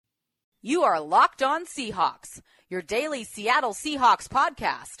You are Locked On Seahawks, your daily Seattle Seahawks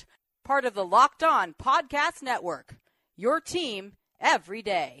podcast, part of the Locked On Podcast Network, your team every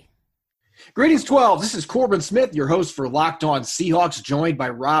day. Greetings, 12. This is Corbin Smith, your host for Locked On Seahawks, joined by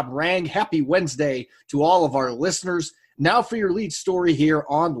Rob Rang. Happy Wednesday to all of our listeners. Now for your lead story here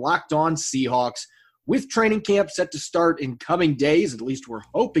on Locked On Seahawks. With training camp set to start in coming days, at least we're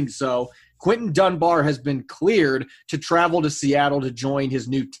hoping so, Quinton Dunbar has been cleared to travel to Seattle to join his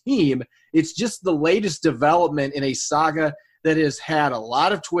new team. It's just the latest development in a saga that has had a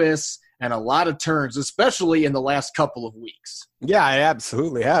lot of twists and a lot of turns, especially in the last couple of weeks. Yeah, it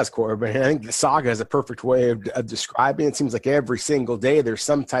absolutely has, Corbin. I think the saga is a perfect way of describing it. It seems like every single day there's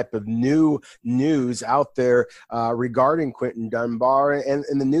some type of new news out there regarding Quinton Dunbar. And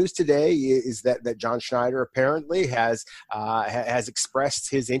the news today is that John Schneider apparently has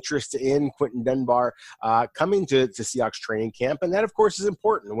expressed his interest in Quinton Dunbar coming to Seahawks training camp. And that, of course, is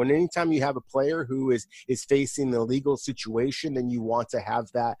important. When anytime you have a player who is facing a legal situation, then you want to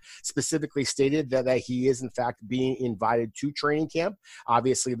have that specifically stated that he is, in fact, being invited to training camp.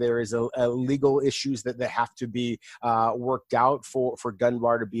 Obviously, there is a legal issues that have to be worked out for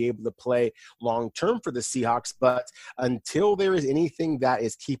Dunbar to be able to play long-term for the Seahawks. But until there is anything that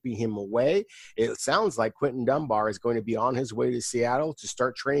is keeping him away, it sounds like Quinton Dunbar is going to be on his way to Seattle to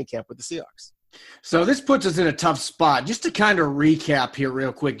start training camp with the Seahawks. So this puts us in a tough spot. Just to kind of recap here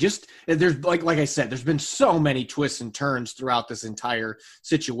real quick, there's like I said, there's been so many twists and turns throughout this entire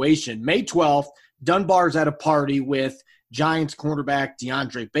situation. May 12th, Dunbar's at a party with Giants cornerback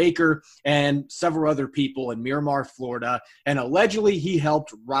DeAndre Baker and several other people in Miramar, Florida, and allegedly he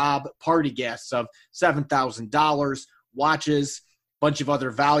helped rob party guests of $7,000, watches, bunch of other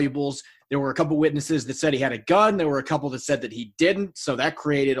valuables. There were a couple witnesses that said he had a gun. There were a couple that said that he didn't, so that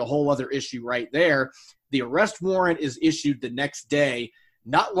created a whole other issue right there. The arrest warrant is issued the next day,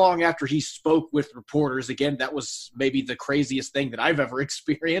 not long after he spoke with reporters. Again, that was maybe the craziest thing that I've ever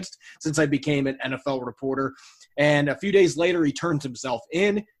experienced since I became an NFL reporter. And a few days later, he turns himself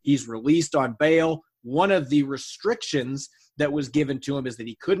in. He's released on bail. One of the restrictions that was given to him is that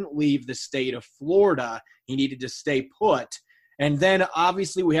he couldn't leave the state of Florida. He needed to stay put. And then,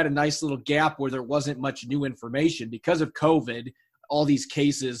 obviously, we had a nice little gap where there wasn't much new information. Because of COVID, all these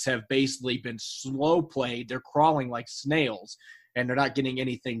cases have basically been slow played. They're crawling like snails, and they're not getting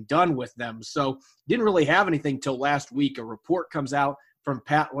anything done with them. So didn't really have anything till last week. A report comes out from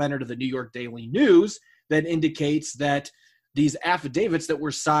Pat Leonard of the New York Daily News that indicates that these affidavits that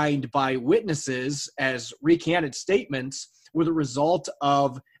were signed by witnesses as recanted statements were the result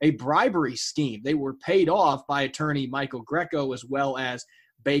of a bribery scheme. They were paid off by attorney Michael Greco, as well as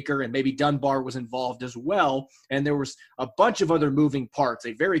Baker, and maybe Dunbar was involved as well. And there was a bunch of other moving parts,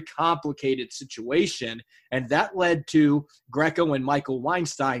 a very complicated situation. And that led to Greco and Michael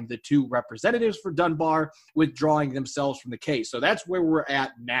Weinstein, the two representatives for Dunbar, withdrawing themselves from the case. So that's where we're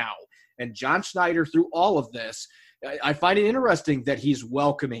at now. And John Schneider, through all of this, I find it interesting that he's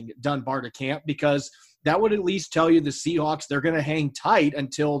welcoming Dunbar to camp, because that would at least tell you the Seahawks, they're going to hang tight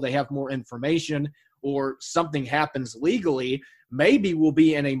until they have more information or something happens legally. Maybe we'll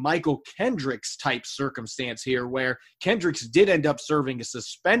be in a Michael Kendricks type circumstance here, where Kendricks did end up serving a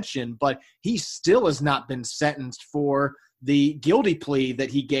suspension, but he still has not been sentenced for the guilty plea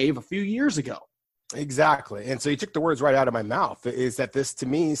that he gave a few years ago. Exactly. And so you took the words right out of my mouth, is that this to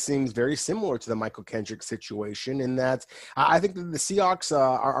me seems very similar to the Michael Kendrick situation, in that I think that the Seahawks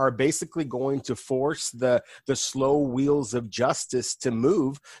are basically going to force the slow wheels of justice to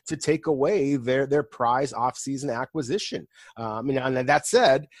move to take away their prize offseason acquisition. And that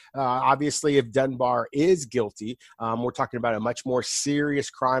said, obviously, if Dunbar is guilty, we're talking about a much more serious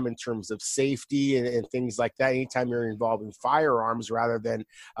crime in terms of safety and things like that. Anytime you're involved in firearms rather than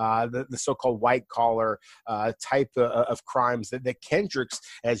the so-called white collar type of crimes that Kendricks,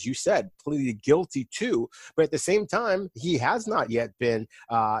 as you said, pleaded guilty to. But at the same time, he has not yet been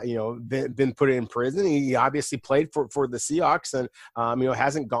put in prison. He obviously played for the Seahawks and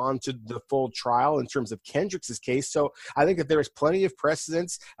hasn't gone to the full trial in terms of Kendricks' case. So I think that there is plenty of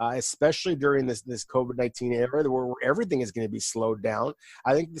precedence, especially during this COVID-19 era, where everything is going to be slowed down.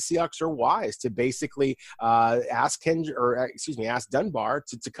 I think the Seahawks are wise to basically ask Dunbar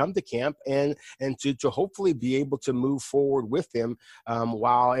to come to camp and to hopefully be able to move forward with him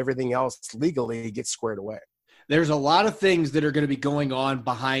while everything else legally gets squared away. There's a lot of things that are going to be going on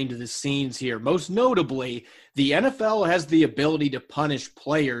behind the scenes here. Most notably, the NFL has the ability to punish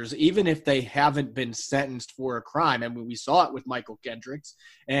players even if they haven't been sentenced for a crime. I mean, we saw it with Michael Kendricks,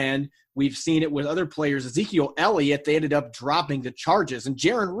 and we've seen it with other players. Ezekiel Elliott, they ended up dropping the charges. And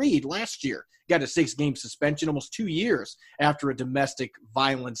Jarran Reed last year got a 6-game suspension, almost 2 years after a domestic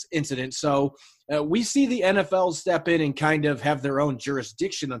violence incident. So we see the NFL step in and kind of have their own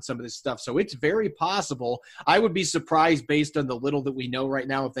jurisdiction on some of this stuff. So it's very possible. I would be surprised based on the little that we know right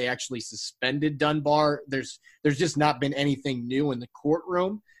now if they actually suspended Dunbar. There's just not been anything new in the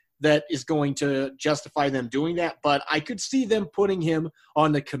courtroom that is going to justify them doing that. But I could see them putting him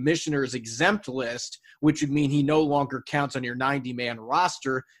on the commissioner's exempt list, which would mean he no longer counts on your 90-man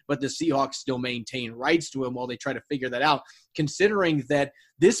roster, but the Seahawks still maintain rights to him while they try to figure that out, considering that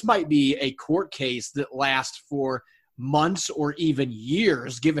this might be a court case that lasts for months or even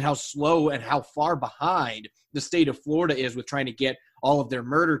years, given how slow and how far behind the state of Florida is with trying to get all of their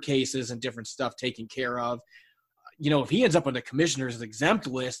murder cases and different stuff taken care of. You know, if he ends up on the commissioner's exempt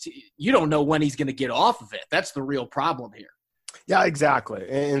list, you don't know when he's going to get off of it. That's the real problem here. Yeah, exactly.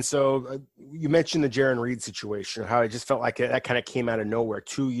 And so you mentioned the Jarran Reed situation, how it just felt like that kind of came out of nowhere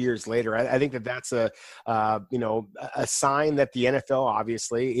 2 years later. I think that's a sign that the NFL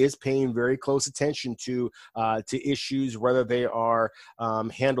obviously is paying very close attention to issues, whether they are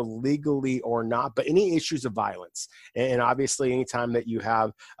handled legally or not, but any issues of violence. And obviously, anytime that you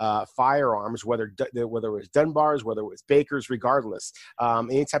have firearms, whether it was Dunbar's, whether it was Baker's, regardless,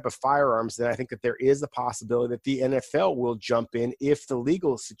 any type of firearms, then I think that there is a possibility that the NFL will jump in if the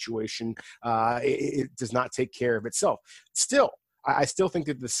legal situation it does not take care of itself. Still, I still think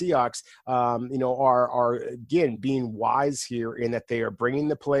that the Seahawks, are again being wise here in that they are bringing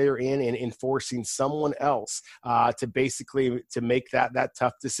the player in and enforcing someone else to make that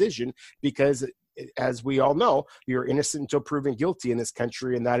tough decision, because as we all know, you're innocent until proven guilty in this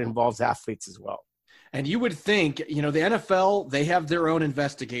country, and that involves athletes as well. And you would think, the NFL, they have their own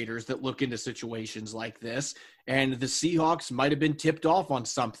investigators that look into situations like this. And the Seahawks might have been tipped off on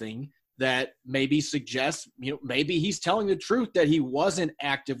something that maybe suggests, maybe he's telling the truth that he wasn't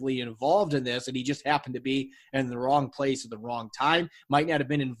actively involved in this and he just happened to be in the wrong place at the wrong time. Might not have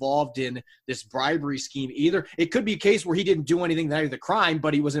been involved in this bribery scheme either. It could be a case where he didn't do anything that the crime,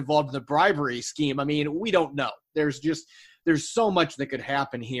 but he was involved in the bribery scheme. I mean, we don't know. There's so much that could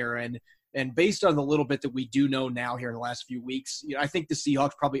happen here. And based on the little bit that we do know now here in the last few weeks, I think the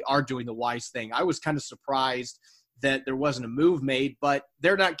Seahawks probably are doing the wise thing. I was kind of surprised that there wasn't a move made, but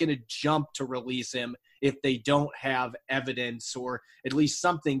they're not going to jump to release him if they don't have evidence or at least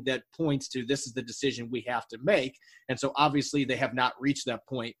something that points to this is the decision we have to make. And so obviously they have not reached that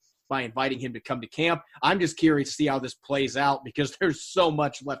point by inviting him to come to camp. I'm just curious to see how this plays out because there's so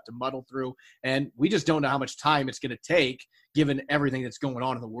much left to muddle through, and we just don't know how much time it's going to take given everything that's going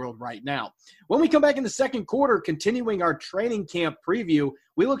on in the world right now. When we come back in the second quarter, continuing our training camp preview,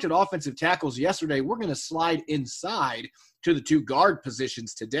 we looked at offensive tackles yesterday. We're going to slide inside to the two guard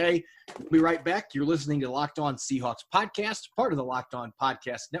positions today. We'll be right back. You're listening to Locked On Seahawks podcast, part of the Locked On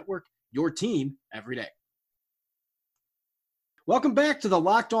Podcast Network, your team every day. Welcome back to the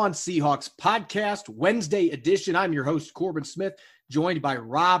Locked On Seahawks podcast, Wednesday edition. I'm your host, Corbin Smith, joined by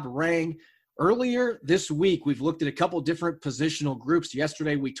Rob Rang. Earlier this week, we've looked at a couple different positional groups.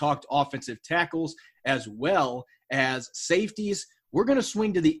 Yesterday, we talked offensive tackles as well as safeties. We're going to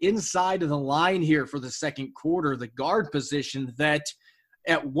swing to the inside of the line here for the second quarter, the guard position that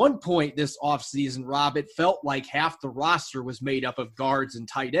at one point this offseason, Rob, it felt like half the roster was made up of guards and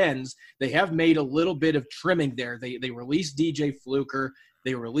tight ends. They have made a little bit of trimming there. They released DJ Fluker.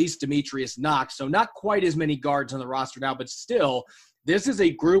 They released Demetrius Knox. So not quite as many guards on the roster now, but still, this is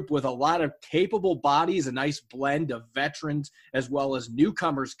a group with a lot of capable bodies, a nice blend of veterans as well as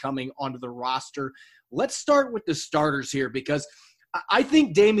newcomers coming onto the roster. Let's start with the starters here because I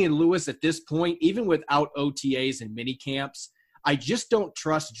think Damian Lewis at this point, even without OTAs and mini camps, I just don't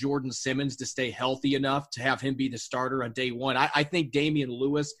trust Jordan Simmons to stay healthy enough to have him be the starter on day one. I think Damian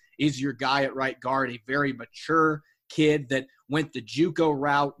Lewis is your guy at right guard, a very mature kid that went the JUCO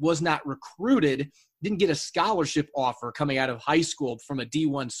route, was not recruited, didn't get a scholarship offer coming out of high school from a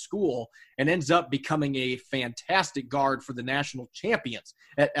D1 school, and ends up becoming a fantastic guard for the national champions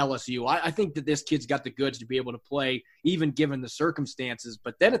at LSU. I think that this kid's got the goods to be able to play, even given the circumstances.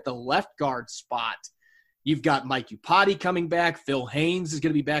 But then at the left guard spot, you've got Mike Upati coming back. Phil Haynes is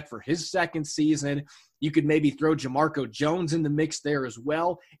going to be back for his second season. You could maybe throw Jamarco Jones in the mix there as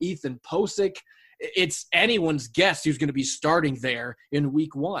well. Ethan Posick. It's anyone's guess who's going to be starting there in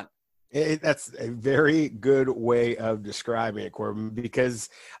week one. That's a very good way of describing it, Corbin, because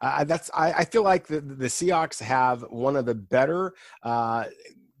I feel like the Seahawks have one of the better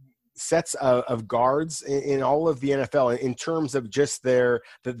sets of guards in all of the NFL in terms of just the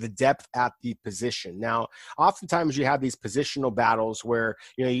depth at the position. Now, oftentimes you have these positional battles where,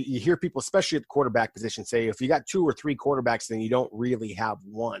 you hear people, especially at the quarterback position, say if you got 2 or 3 quarterbacks, then you don't really have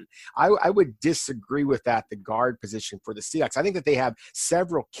one. I would disagree with that, the guard position for the Seahawks. I think that they have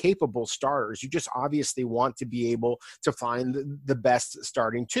several capable starters. You just obviously want to be able to find the best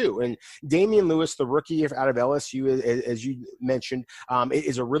starting 2. And Damian Lewis, the rookie out of LSU, as you mentioned,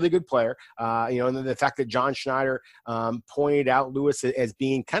 is a really good player. And the fact that John Schneider pointed out Lewis as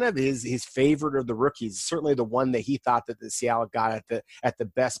being kind of his favorite of the rookies, certainly the one that he thought that the Seattle got at the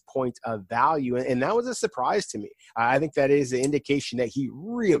best point of value. And that was a surprise to me. I think that is an indication that he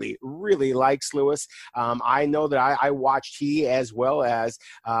really, really likes Lewis. I know that I watched he as well as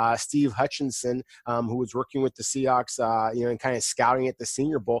Steve Hutchinson, who was working with the Seahawks, and kind of scouting at the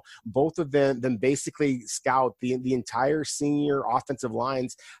Senior Bowl. Both of them basically scout the entire senior offensive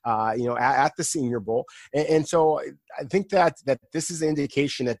lines, at the Senior Bowl. And so I think that this is an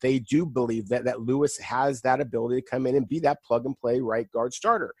indication that they do believe that Lewis has that ability to come in and be that plug and play right guard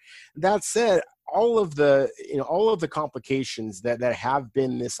starter. That said, all of the complications that have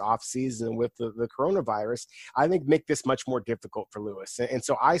been this offseason with the coronavirus, I think make this much more difficult for Lewis. And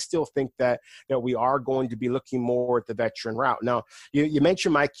so I still think that we are going to be looking more at the veteran route. Now, you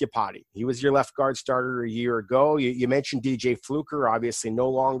mentioned Mike Iupati. He was your left guard starter a year ago. You mentioned DJ Fluker, obviously no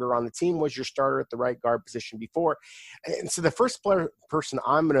longer on the team, was your starter at the right guard position before. And so the first player that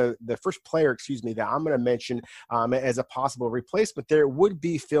I'm going to mention as a possible replacement there would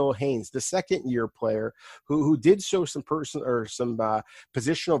be Phil Haynes, the second-year player who did show some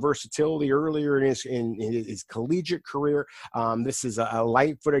positional versatility earlier in his collegiate career. This is a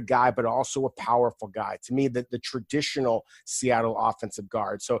light-footed guy, but also a powerful guy. To me, the traditional Seattle offensive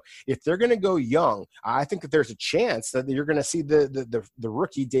guard. So if they're going to go young, I think that there's a chance that you're going to see the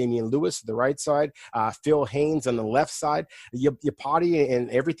rookie Damian Lewis at the right side, Phil Haynes on the left side. Iupati and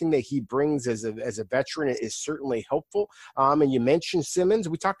everything that he brings as a veteran is certainly helpful. And you mentioned Simmons.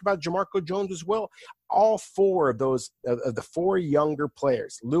 We talked about Jamarco Jones as well. All 4 of those of the 4 younger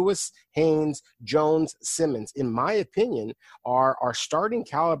players, Lewis, Haynes, Jones, Simmons, in my opinion, are starting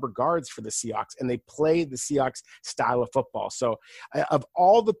caliber guards for the Seahawks, and they play the Seahawks style of football. So of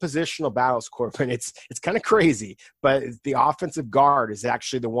all the positional battles, Corbin, it's kind of crazy, but the offensive guard is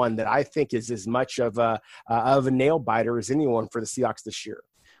actually the one that I think is as much of a nail biter as anyone for the Seahawks this year.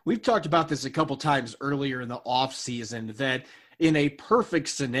 We've talked about this a couple times earlier in the offseason that in a perfect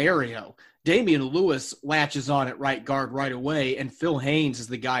scenario, Damian Lewis latches on at right guard right away, and Phil Haynes is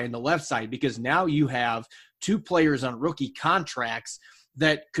the guy on the left side, because now you have 2 players on rookie contracts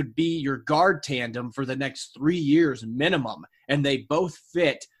that could be your guard tandem for the next 3 years minimum, and they both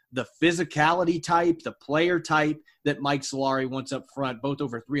fit the physicality type, the player type that Mike Solari wants up front, both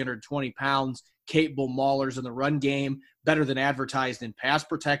over 320 pounds, capable maulers in the run game, better than advertised in pass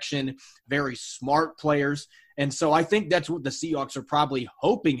protection, very smart players. And so I think that's what the Seahawks are probably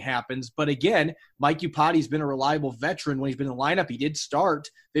hoping happens. But again, Mike Iupati's been a reliable veteran when he's been in the lineup. He did start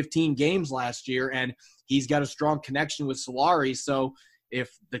 15 games last year, and he's got a strong connection with Solari. So if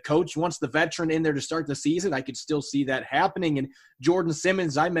the coach wants the veteran in there to start the season, I could still see that happening. And Jordan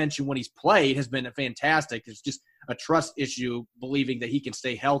Simmons, I mentioned when he's played, has been fantastic. It's just a trust issue believing that he can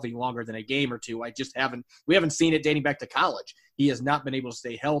stay healthy longer than a game or two. We haven't seen it dating back to college. He has not been able to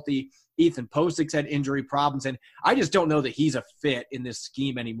stay healthy. Ethan Postic's had injury problems, and I just don't know that he's a fit in this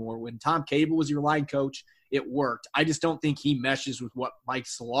scheme anymore. When Tom Cable was your line coach, it worked. I just don't think he meshes with what Mike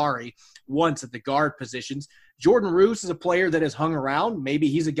Solari wants at the guard positions. Jordan Roos is a player that has hung around. Maybe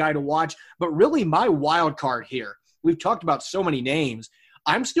he's a guy to watch. But really my wild card here, we've talked about so many names.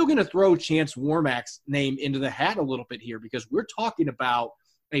 I'm still going to throw Chance Warmack's name into the hat a little bit here, because we're talking about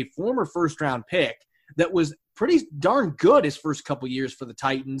a former first-round pick that was pretty darn good his first couple years for the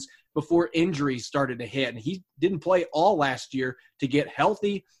Titans before injuries started to hit. And he didn't play all last year to get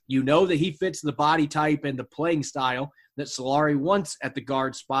healthy. You know that he fits the body type and the playing style that Solari wants at the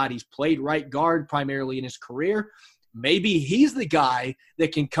guard spot. He's played right guard primarily in his career. Maybe he's the guy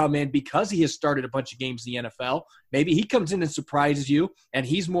that can come in because he has started a bunch of games in the NFL. Maybe he comes in and surprises you, and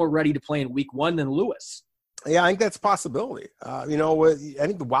he's more ready to play in week 1 than Lewis. Yeah, I think that's a possibility. I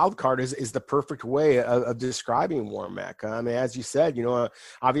think the wild card is the perfect way of describing Warmack. I mean, as you said,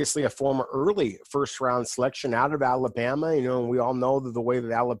 obviously a former early first-round selection out of Alabama. And we all know the way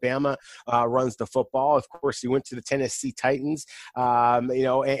that Alabama runs the football. Of course, he went to the Tennessee Titans,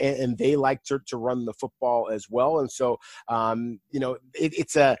 and they like to run the football as well. And so,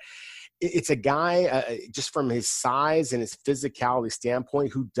 it's a guy just from his size and his physicality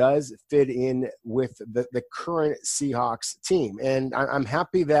standpoint who does fit in with the current Seahawks team. And I'm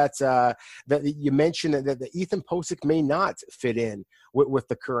happy that you mentioned that Ethan Posick may not fit in with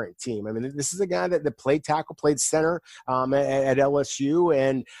the current team. I mean, this is a guy that played tackle, played center at LSU,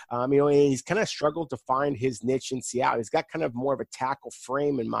 and he's kind of struggled to find his niche in Seattle. He's got kind of more of a tackle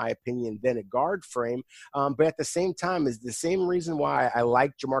frame, in my opinion, than a guard frame. But at the same time, is the same reason why I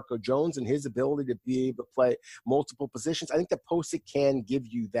like Jamarco Jones and his ability to be able to play multiple positions. I think that Posick can give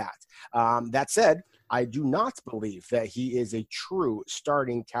you that. That said, I do not believe that he is a true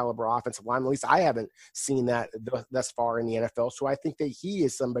starting caliber offensive lineman. At least I haven't seen that thus far in the NFL. So I think that he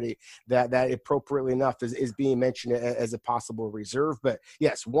is somebody that appropriately enough is being mentioned as a possible reserve. But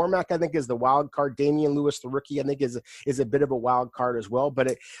yes, Warmack, I think, is the wild card. Damian Lewis, the rookie, I think is a bit of a wild card as well.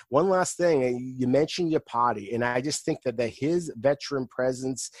 But one last thing, you mentioned Yapati, and I just think that his veteran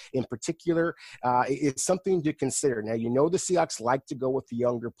presence in particular is something to consider. Now, the Seahawks like to go with the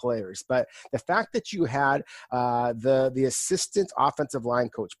younger players, but the fact that you had the assistant offensive line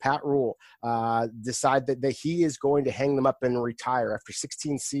coach, Pat Rule, decide that he is going to hang them up and retire after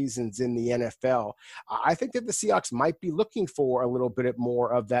 16 seasons in the NFL. I think that the Seahawks might be looking for a little bit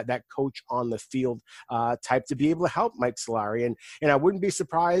more of that coach on the field type to be able to help Mike Solari. And I wouldn't be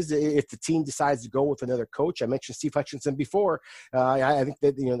surprised if the team decides to go with another coach. I mentioned Steve Hutchinson before. I think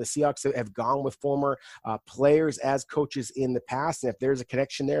that the Seahawks have gone with former players as coaches in the past, and if there's a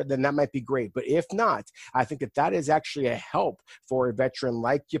connection there, then that might be great. But if not, I think that is actually a help for a veteran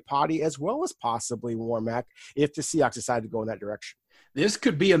like Yapati as well as possibly Warmack if the Seahawks decide to go in that direction. This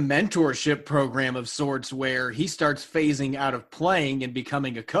could be a mentorship program of sorts where he starts phasing out of playing and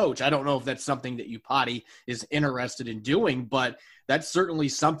becoming a coach. I don't know if that's something that Yapati is interested in doing, but that's certainly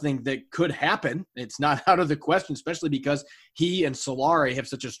something that could happen. It's not out of the question, especially because he and Solari have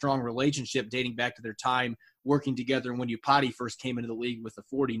such a strong relationship dating back to their time working together when Yapati first came into the league with the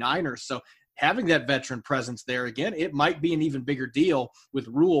 49ers. So having that veteran presence there, again, it might be an even bigger deal with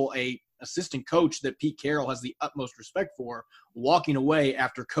Rule, a assistant coach that Pete Carroll has the utmost respect for, walking away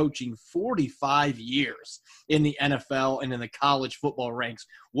after coaching 45 years in the NFL and in the college football ranks.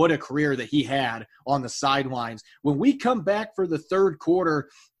 What a career that he had on the sidelines. When we come back for the third quarter,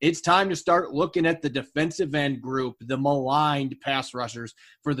 it's time to start looking at the defensive end group, the maligned pass rushers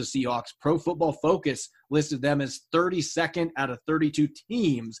for the Seahawks. Pro Football Focus listed them as 32nd out of 32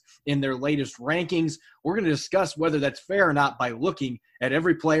 teams in their latest rankings. We're going to discuss whether that's fair or not by looking at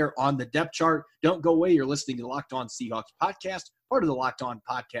every player on the depth chart. Don't go away. You're listening to the Locked On Seahawks podcast, part of the Locked On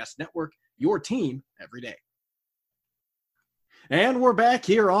Podcast Network, your team every day. And we're back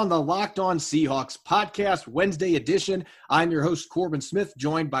here on the Locked On Seahawks podcast, Wednesday edition. I'm your host, Corbin Smith,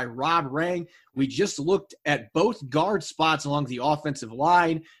 joined by Rob Rang. We just looked at both guard spots along the offensive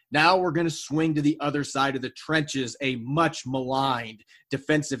line. Now we're going to swing to the other side of the trenches, a much maligned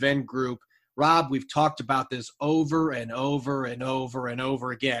defensive end group. Rob, we've talked about this over and over and over and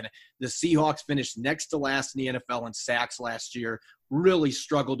over again. The Seahawks finished next to last in the NFL in sacks last year, really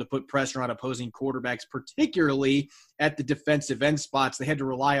struggled to put pressure on opposing quarterbacks, particularly at the defensive end spots. They had to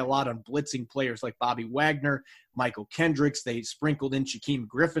rely a lot on blitzing players like Bobby Wagner, Michael Kendricks. They sprinkled in Shaquem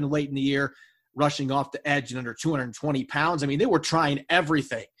Griffin late in the year, rushing off the edge at under 220 pounds. I mean, they were trying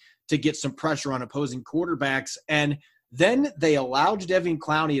everything to get some pressure on opposing quarterbacks. And then they allowed Jadeveon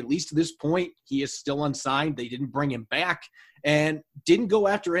Clowney, at least to this point, he is still unsigned. They didn't bring him back and didn't go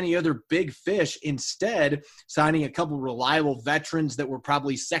after any other big fish, instead signing a couple reliable veterans that were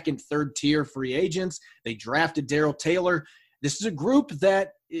probably second, third tier free agents. They drafted Darrell Taylor. This is a group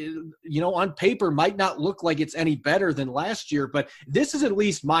that, on paper might not look like it's any better than last year, but this is at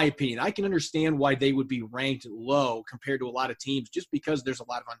least my opinion. I can understand why they would be ranked low compared to a lot of teams just because there's a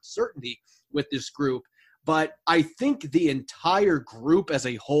lot of uncertainty with this group. But I think the entire group as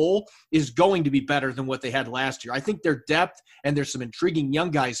a whole is going to be better than what they had last year. I think their depth, and there's some intriguing young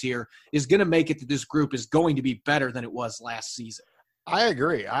guys here, is going to make it that this group is going to be better than it was last season. I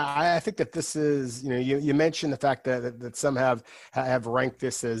agree. I think that this is, you mentioned the fact that some have ranked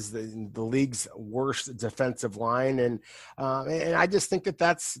this as the league's worst defensive line, and I just think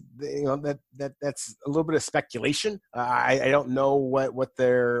that's that's a little bit of speculation. I don't know what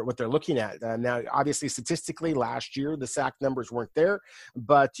they're looking at now. Obviously, statistically, last year the sack numbers weren't there,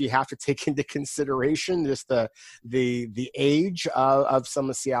 but you have to take into consideration just the age of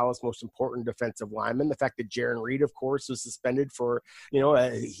some of Seattle's most important defensive linemen. The fact that Jarran Reed, of course, was suspended for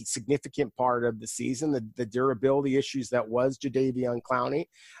a significant part of the season, the durability issues that was Jadeveon Clowney.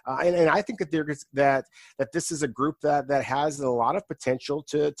 And I think that this is a group that has a lot of potential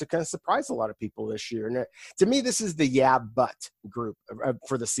to kind of surprise a lot of people this year. And to me, this is the but group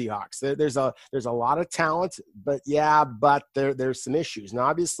for the Seahawks. There's a lot of talent, but there's some issues. Now,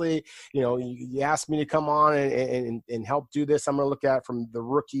 obviously, you asked me to come on and help do this. I'm going to look at it from the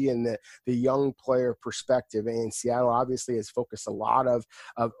rookie and the young player perspective. And Seattle obviously has focused a lot of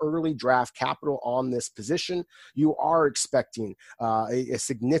early draft capital on this position. You are expecting a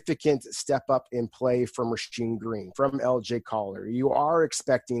significant step up in play from Rasheem Green, from LJ Collier. You are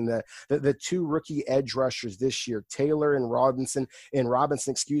expecting the two rookie edge rushers this year, Taylor and Robinson,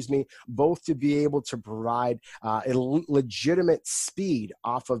 both to be able to provide a legitimate speed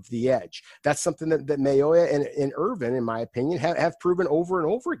off of the edge. That's something that Mayowa and Irvin, in my opinion, have proven over and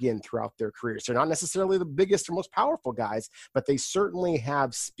over again throughout their careers. They're not necessarily the biggest or most powerful guys, but they certainly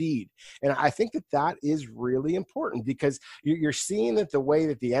have speed. And I think that is really important, because you're seeing that the way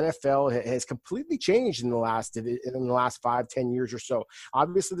that the NFL has completely changed in the last 5-10 years or so.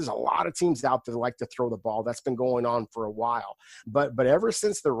 Obviously, there's a lot of teams out there that like to throw the ball. That's been going on for a while. But ever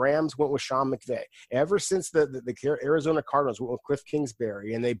since the Rams went with Sean McVay, ever since the Arizona Cardinals went with Cliff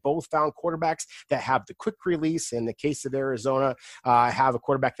Kingsbury, and they both found quarterbacks that have the quick release. In the case of Arizona, have a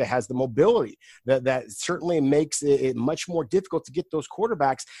quarterback that has the mobility that certainly makes it much more difficult to get those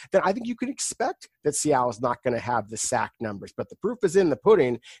quarterbacks. Then I think you can expect that Seattle is not going to have the sack numbers. But the proof is in the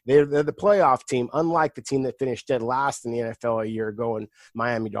pudding. They're the playoff team, unlike the team that finished dead last in the NFL a year ago in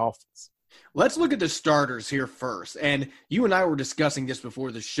Miami Dolphins. Let's look at the starters here first. And you and I were discussing this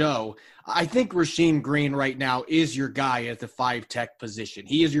before the show. I think Rasheem Green right now is your guy at the 5-tech position.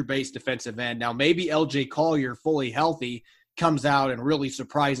 He is your base defensive end. Now, maybe LJ Collier, fully healthy, comes out and really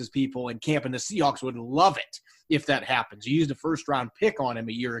surprises people in camp, and the Seahawks would love it if that happens. You used a first-round pick on him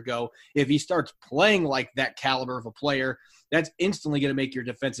a year ago. If he starts playing like that caliber of a player, that's instantly going to make your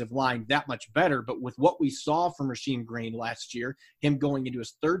defensive line that much better. But with what we saw from Rasheem Green last year, him going into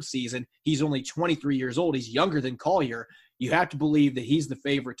his third season, he's only 23 years old. He's younger than Collier. You have to believe that he's the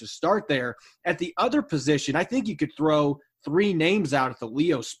favorite to start there. At the other position, I think you could throw three names out at the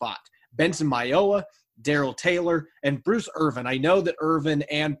Leo spot: Benson Mayowa, Darrell Taylor, and Bruce Irvin. I know that Irvin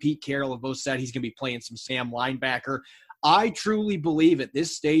and Pete Carroll have both said he's going to be playing some Sam linebacker. I truly believe at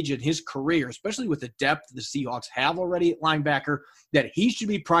this stage in his career, especially with the depth the Seahawks have already at linebacker, that he should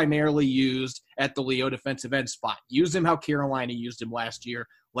be primarily used at the Leo defensive end spot. Use him how Carolina used him last year.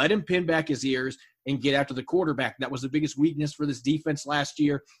 Let him pin back his ears and get after the quarterback. That was the biggest weakness for this defense last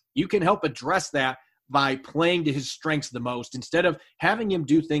year. You can help address that by playing to his strengths the most, instead of having him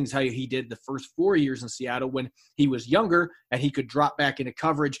do things how he did the first 4 years in Seattle when he was younger and he could drop back into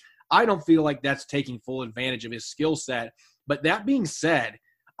coverage. I don't feel like that's taking full advantage of his skill set. But that being said,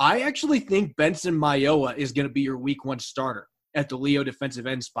 I actually think Benson Mayowa is going to be your week one starter at the Leo defensive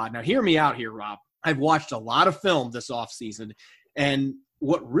end spot. Now, hear me out here, Rob. I've watched a lot of film this offseason, and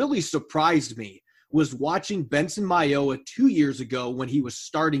what really surprised me was watching Benson Mayowa 2 years ago when he was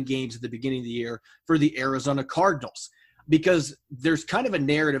starting games at the beginning of the year for the Arizona Cardinals. Because there's kind of a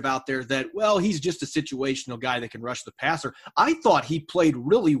narrative out there that, well, he's just a situational guy that can rush the passer. I thought he played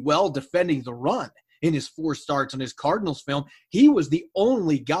really well defending the run in his 4 starts on his Cardinals film. He was the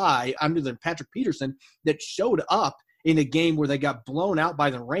only guy, other than Patrick Peterson, that showed up in a game where they got blown out by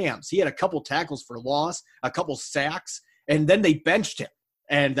the Rams. He had a couple tackles for loss, a couple sacks, and then they benched him.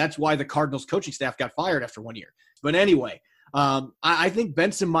 And that's why the Cardinals coaching staff got fired after 1 year. But anyway, I think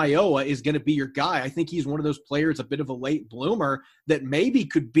Benson Mayowa is going to be your guy. I think he's one of those players, a bit of a late bloomer, that maybe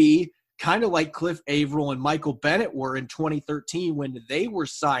could be kind of like Cliff Averill and Michael Bennett were in 2013 when they were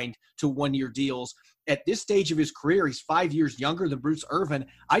signed to 1-year deals. At this stage of his career, he's 5 years younger than Bruce Irvin.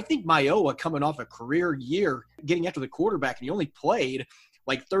 I think Mayowa, coming off a career year, getting after the quarterback, and he only played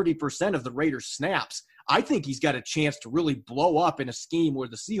like 30% of the Raiders' snaps. I think he's got a chance to really blow up in a scheme where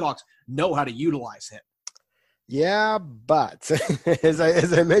the Seahawks know how to utilize him. Yeah, but as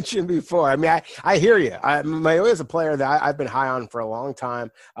I mentioned before, I mean, I hear you. Mayowa is a player that I've been high on for a long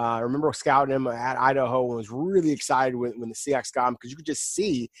time. I remember scouting him at Idaho and was really excited when the Seahawks got him, because you could just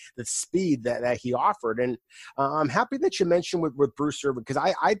see the speed that he offered. And I'm happy that you mentioned with Bruce Irvin, because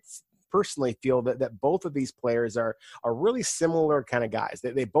I personally feel that both of these players are really similar kind of guys.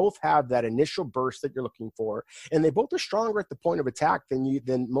 They both have that initial burst that you're looking for, and they both are stronger at the point of attack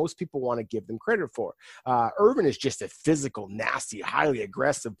than most people want to give them credit for. Irvin is just a physical, nasty, highly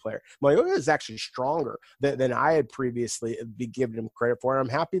aggressive player. Mayowa is actually stronger than I had previously given him credit for, and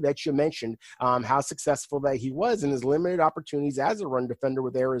I'm happy that you mentioned how successful that he was in his limited opportunities as a run defender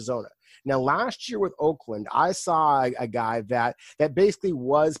with Arizona. Now, last year with Oakland, I saw a guy that basically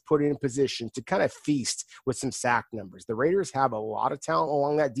was put in position to kind of feast with some sack numbers. The Raiders have a lot of talent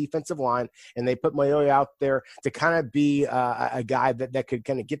along that defensive line, and they put Mayoya out there to kind of be a guy that could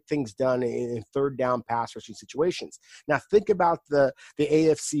kind of get things done in third down pass rushing situations. Now, think about the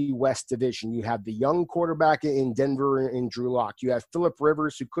AFC West division. You have the young quarterback in Denver in Drew Lock. You have Phillip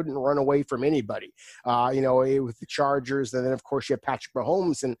Rivers, who couldn't run away from anybody, with the Chargers. And then, of course, you have Patrick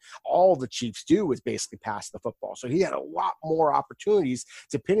Mahomes, and all the Chiefs do is basically pass the football. So he had a lot more opportunities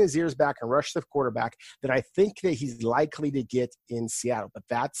to pin his ears back and rush the quarterback than I think that he's likely to get in Seattle. But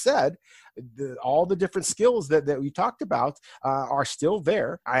that said, all the different skills that we talked about are still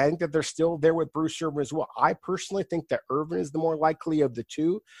there. I think that they're still there with Bruce Irvin as well. I personally think that Irvin is the more likely of the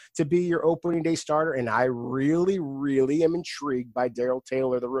two to be your opening day starter, and I really, really am intrigued by Darrell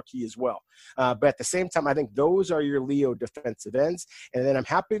Taylor, the rookie, as well. But at the same time, I think those are your Leo defensive ends. And then I'm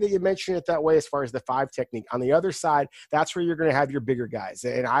happy that you mentioned it that way as far as the 5 technique. On the other side, that's where you're going to have your bigger guys.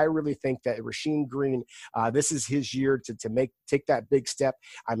 And I really think that Rasheem Green, this is his year to take that big step.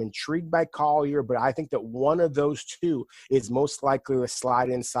 I'm intrigued by Collier, but I think that one of those two is most likely to slide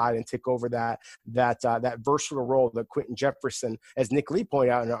inside and take over that versatile role that Quentin Jefferson, as Nick Lee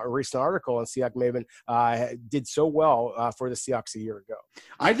pointed out in a recent article on Seahawks Maven, did so well for the Seahawks a year ago.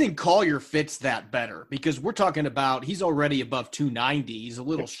 I think Collier fits that better because we're talking about he's already above 290. He's a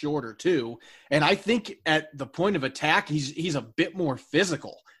little shorter too. And I think at the point of attack, he's a bit more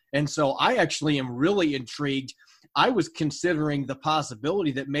physical. And so I actually am really intrigued. I was considering the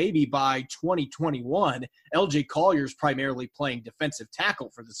possibility that maybe by 2021, LJ Collier's primarily playing defensive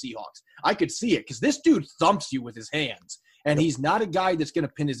tackle for the Seahawks. I could see it because this dude thumps you with his hands. And he's not a guy that's going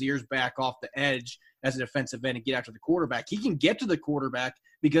to pin his ears back off the edge as a defensive end and get after the quarterback. He can get to the quarterback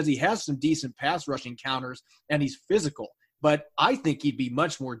because he has some decent pass rushing counters and he's physical. But I think he'd be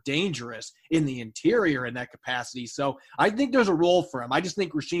much more dangerous in the interior in that capacity. So I think there's a role for him. I just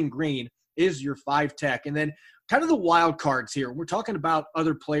think Rasheem Green is your 5 tech. And then kind of the wild cards here. We're talking about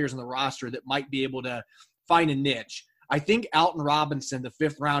other players on the roster that might be able to find a niche. I think Alton Robinson, the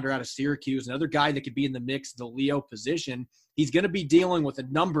 5th rounder out of Syracuse, another guy that could be in the mix, the Leo position, he's going to be dealing with a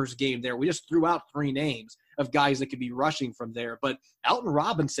numbers game there. We just threw out 3 names of guys that could be rushing from there. But Alton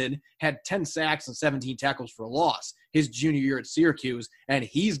Robinson had 10 sacks and 17 tackles for a loss his junior year at Syracuse, and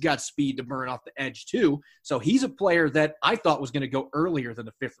he's got speed to burn off the edge too. So he's a player that I thought was going to go earlier than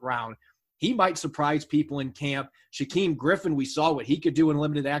the 5th round. He might surprise people in camp. Shaquem Griffin, we saw what he could do in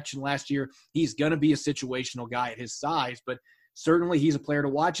limited action last year. He's going to be a situational guy at his size, but certainly he's a player to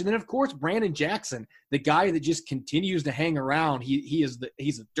watch. And then, of course, Brandon Jackson, the guy that just continues to hang around. He's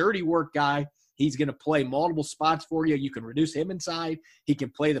a dirty work guy. He's going to play multiple spots for you. You can reduce him inside. He can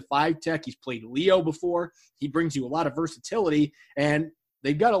play the 5 tech. He's played Leo before. He brings you a lot of versatility, and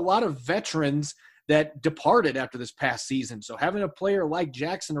they've got a lot of veterans that departed after this past season. So having a player like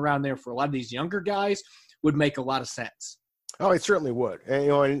Jackson around there for a lot of these younger guys would make a lot of sense. Oh, it certainly would.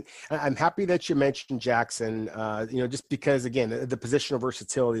 And I'm happy that you mentioned Jackson, just because, again, the positional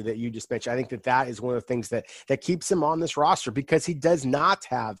versatility that you just mentioned, I think that is one of the things that keeps him on this roster because he does not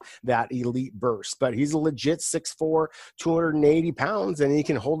have that elite burst, but he's a legit 6'4", 280 pounds, and he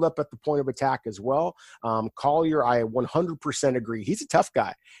can hold up at the point of attack as well. Collier, I 100% agree. He's a tough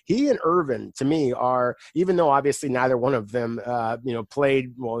guy. He and Irvin, to me, are, even though obviously neither one of them,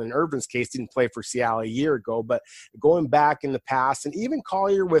 played, well, in Irvin's case, didn't play for Seattle a year ago, but going back in the past, and even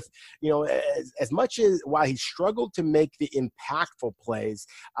Collier with, as much as while he struggled to make the impactful plays,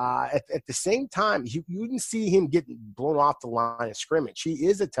 at the same time, you didn't see him getting blown off the line of scrimmage. He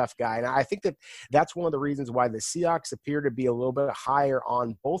is a tough guy, and I think that's one of the reasons why the Seahawks appear to be a little bit higher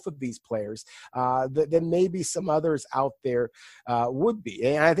on both of these players than maybe some others out there would be.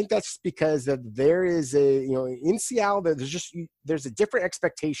 And I think that's because there is in Seattle, there's a different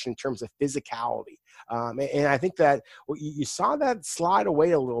expectation in terms of physicality. And I think that you saw that slide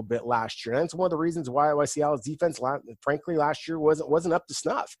away a little bit last year. And that's one of the reasons why Seattle's defense, frankly, last year wasn't up to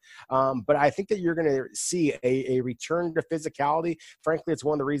snuff. But I think that you're going to see a return to physicality. Frankly, it's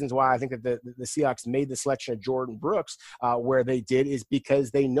one of the reasons why I think that the Seahawks made the selection of Jordan Brooks where they did, is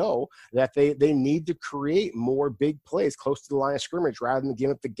because they know that they need to create more big plays close to the line of scrimmage rather than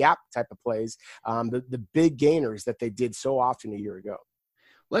giving up the gap type of plays, the big gainers that they did so often a year ago.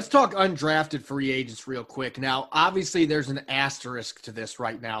 Let's talk undrafted free agents real quick. Now, obviously, there's an asterisk to this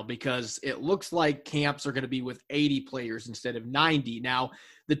right now because it looks like camps are going to be with 80 players instead of 90. Now,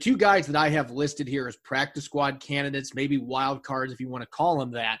 the 2 guys that I have listed here as practice squad candidates, maybe wild cards if you want to call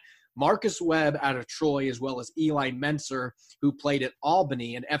them that, Marcus Webb out of Troy, as well as Eli Menser, who played at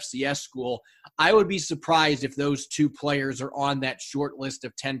Albany, an FCS school. I would be surprised if those two players are on that short list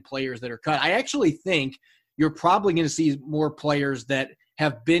of 10 players that are cut. I actually think you're probably going to see more players that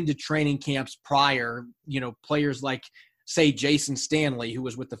have been to training camps prior, players like, say, Jason Stanley, who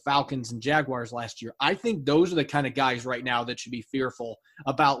was with the Falcons and Jaguars last year. I think those are the kind of guys right now that should be fearful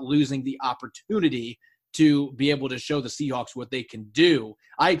about losing the opportunity to be able to show the Seahawks what they can do.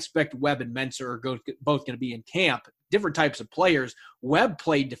 I expect Webb and Menser are both going to be in camp. Different types of players. Webb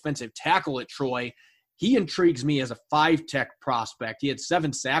played defensive tackle at Troy. He intrigues me as a 5-tech prospect. He had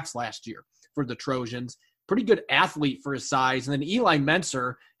 7 sacks last year for the Trojans. Pretty good athlete for his size. And then Eli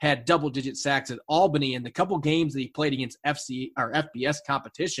Menser had double-digit sacks at Albany in the couple games that he played against FBS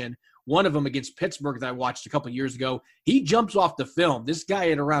competition. One of them against Pittsburgh that I watched a couple years ago. He jumps off the film. This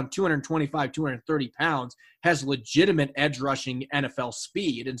guy at around 225, 230 pounds has legitimate edge-rushing NFL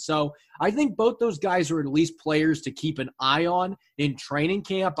speed. And so I think both those guys are at least players to keep an eye on in training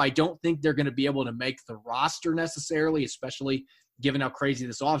camp. I don't think they're going to be able to make the roster necessarily, especially given how crazy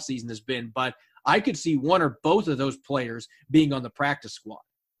this offseason has been. But I could see one or both of those players being on the practice squad.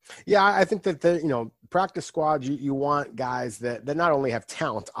 Yeah, I think that practice squad, you want guys that not only have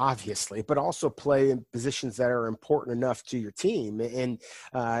talent, obviously, but also play in positions that are important enough to your team. And,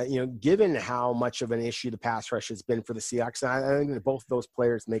 given how much of an issue the pass rush has been for the Seahawks, I think that both of those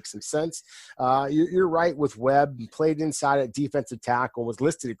players make some sense. You're right with Webb. Played inside at defensive tackle, was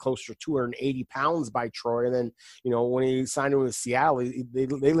listed at closer to 280 pounds by Troy. And then, when he signed with Seattle, they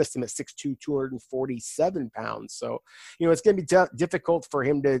list him at 6'2", 247 pounds. So, it's going to be difficult for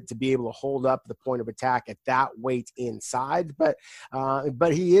him to be able to hold up the point of attack at that weight inside, but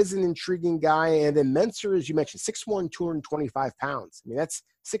he is an intriguing guy. And then Menser, as you mentioned, 6'1", 225 pounds. I mean, that's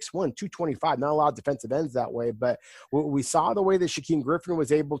 6'1", 225. Not a lot of defensive ends that way, but we saw the way that Shaquem Griffin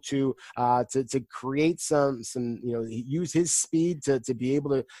was able to create some use his speed to be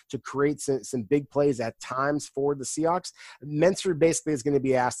able to create some big plays at times for the Seahawks. Menser basically is going to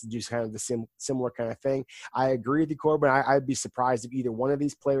be asked to do kind of the similar kind of thing. I agree with you, Corbin. I'd be surprised if either one of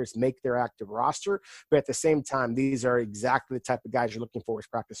these players make their active roster, but at the same time, these are exactly the type of guys you're looking for as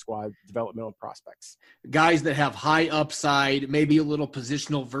practice squad developmental prospects. Guys that have high upside, maybe a little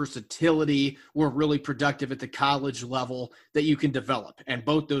positional versatility, were really productive at the college level that you can develop. And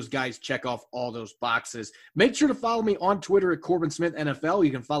both those guys check off all those boxes. Make sure to follow me on Twitter at Corbin Smith NFL.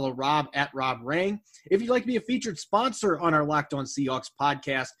 You can follow Rob at Rob Rang. If you'd like to be a featured sponsor on our Locked On Seahawks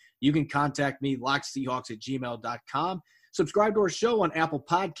podcast, you can contact me, lockseahawks@gmail.com. Subscribe to our show on Apple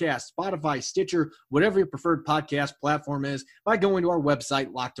Podcasts, Spotify, Stitcher, whatever your preferred podcast platform is, by going to our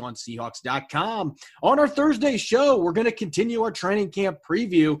website, LockedOnSeahawks.com. On our Thursday show, we're going to continue our training camp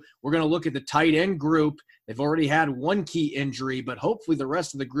preview. We're going to look at the tight end group. They've already had one key injury, but hopefully the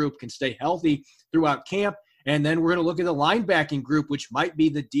rest of the group can stay healthy throughout camp. And then we're going to look at the linebacking group, which might be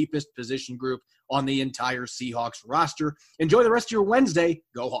the deepest position group on the entire Seahawks roster. Enjoy the rest of your Wednesday.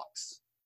 Go Hawks.